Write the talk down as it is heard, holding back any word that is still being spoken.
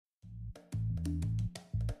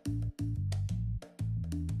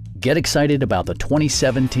Get excited about the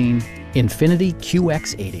 2017 INFINITI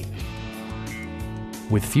QX80.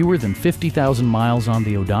 With fewer than 50,000 miles on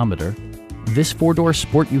the odometer, this four-door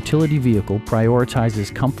sport utility vehicle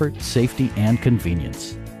prioritizes comfort, safety, and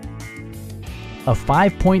convenience. A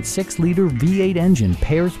 5.6-liter V8 engine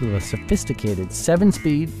pairs with a sophisticated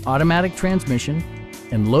 7-speed automatic transmission,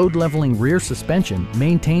 and load-leveling rear suspension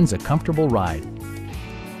maintains a comfortable ride.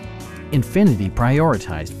 INFINITI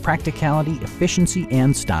prioritized practicality, efficiency,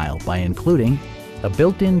 and style by including a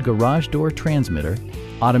built-in garage door transmitter,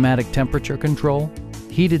 automatic temperature control,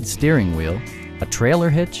 heated steering wheel, a trailer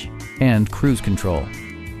hitch, and cruise control.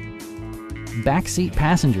 Backseat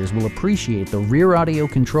passengers will appreciate the rear audio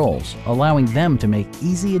controls, allowing them to make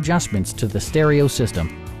easy adjustments to the stereo system.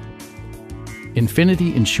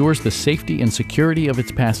 INFINITI ensures the safety and security of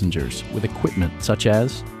its passengers with equipment such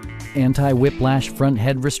as anti-whiplash front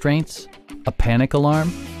head restraints, a panic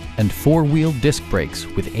alarm, and four-wheel disc brakes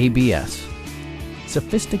with ABS.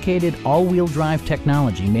 Sophisticated all-wheel drive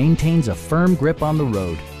technology maintains a firm grip on the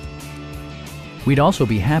road. We'd also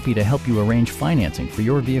be happy to help you arrange financing for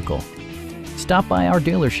your vehicle. Stop by our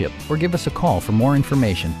dealership or give us a call for more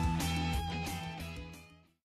information.